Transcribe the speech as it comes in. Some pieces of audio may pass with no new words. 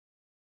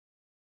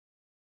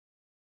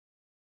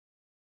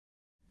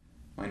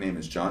My name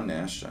is John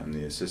Nash. I'm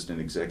the Assistant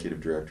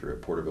Executive Director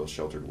at Porterville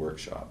Sheltered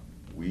Workshop.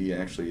 We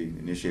actually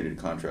initiated a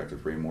contract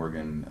with Ray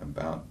Morgan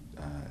about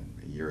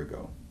a year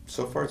ago.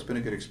 So far it's been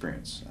a good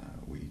experience.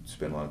 We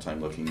spent a lot of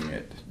time looking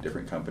at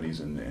different companies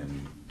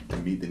and to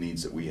meet the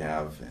needs that we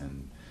have,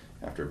 and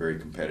after a very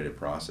competitive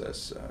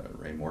process,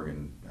 Ray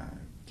Morgan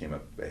came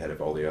up ahead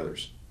of all the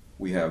others.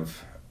 We have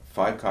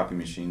 5 copy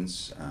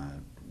machines,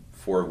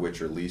 4 of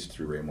which are leased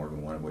through Ray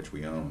Morgan, 1 of which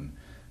we own.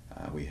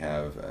 We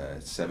have a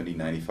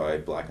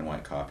 7095 black and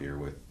white copier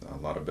with a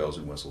lot of bells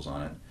and whistles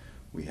on it.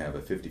 We have a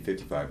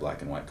 5055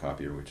 black and white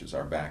copier, which is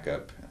our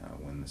backup.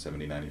 When the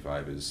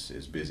 7095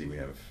 is busy, we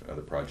have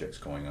other projects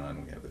going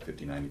on. We have the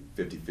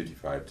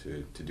 5055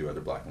 to do other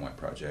black and white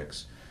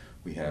projects.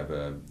 We have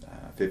a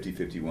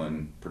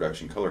 5051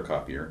 production color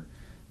copier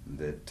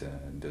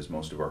that does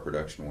most of our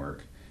production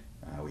work.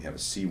 We have a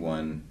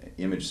C1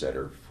 image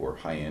setter for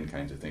high-end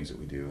kinds of things that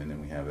we do, and then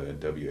we have a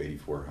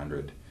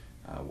W8400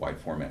 wide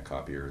format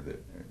copier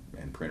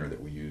and printer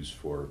that we use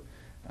for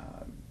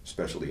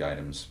specialty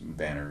items,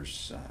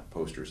 banners,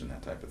 posters, and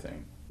that type of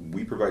thing.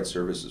 We provide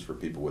services for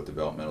people with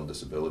developmental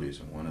disabilities,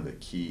 and one of the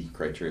key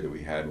criteria that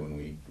we had when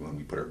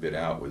we put our bid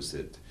out was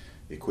that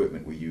the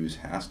equipment we use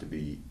has to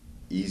be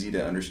easy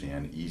to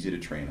understand, easy to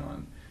train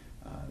on,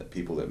 that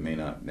people that may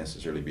not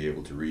necessarily be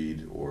able to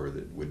read or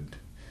that would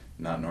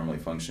not normally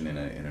function in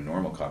a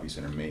normal copy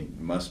center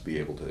must be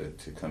able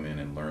to come in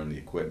and learn the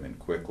equipment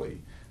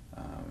quickly.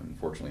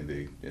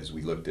 Unfortunately, as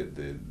we looked at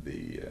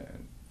the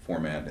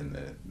format and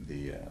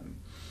the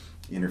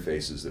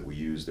interfaces that we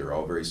use, they're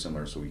all very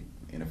similar, so we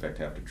in effect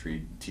have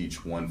to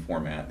teach one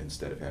format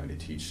instead of having to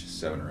teach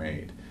 7 or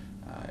 8.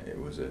 It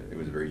was a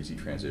very easy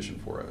transition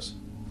for us.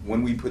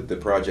 When we put the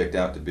project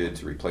out to bid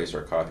to replace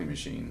our copy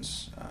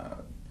machines,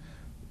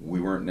 we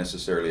weren't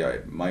necessarily,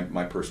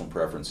 my personal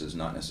preference is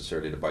not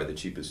necessarily to buy the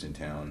cheapest in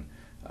town.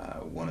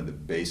 One of the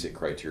basic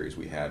criteria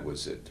we had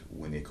was that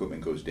when the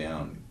equipment goes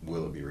down,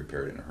 will it be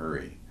repaired in a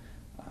hurry?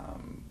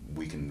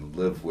 We can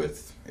live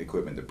with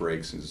equipment that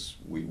breaks, as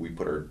we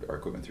put our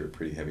equipment through a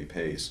pretty heavy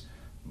pace,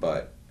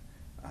 but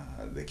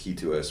the key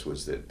to us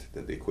was that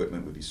the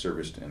equipment would be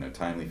serviced in a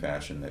timely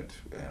fashion, that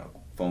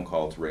phone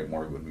call to Ray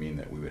Morgan would mean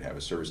that we would have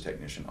a service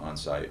technician on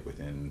site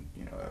within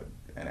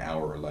an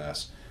hour or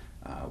less.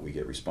 We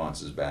get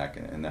responses back,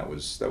 and that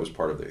was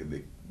part of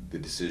the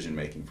decision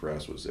making for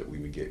us, was that we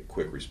would get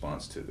quick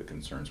response to the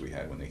concerns we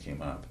had when they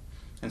came up.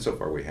 And so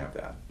far we have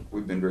that.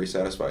 We've been very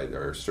satisfied.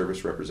 Our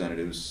service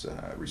representatives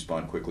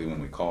respond quickly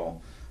when we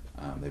call.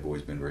 They've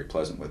always been very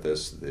pleasant with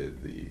us.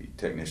 The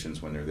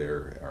technicians, when they're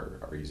there,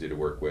 are easy to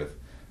work with.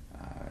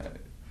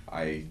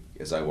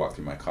 As I walk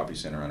through my copy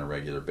center on a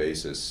regular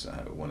basis,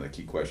 one of the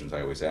key questions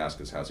I always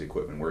ask is, how's the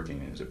equipment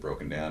working? Is it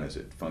broken down? Is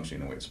it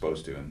functioning the way it's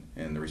supposed to?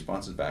 And the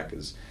responses back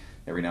is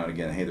every now and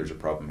again, hey, there's a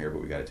problem here,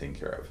 but we got to take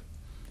care of.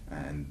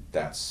 And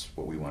that's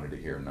what we wanted to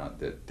hear, not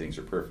that things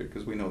are perfect,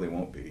 because we know they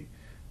won't be,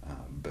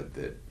 but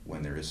that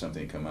when there is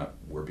something come up,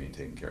 we're being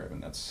taken care of,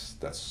 and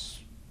that's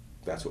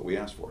what we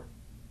asked for.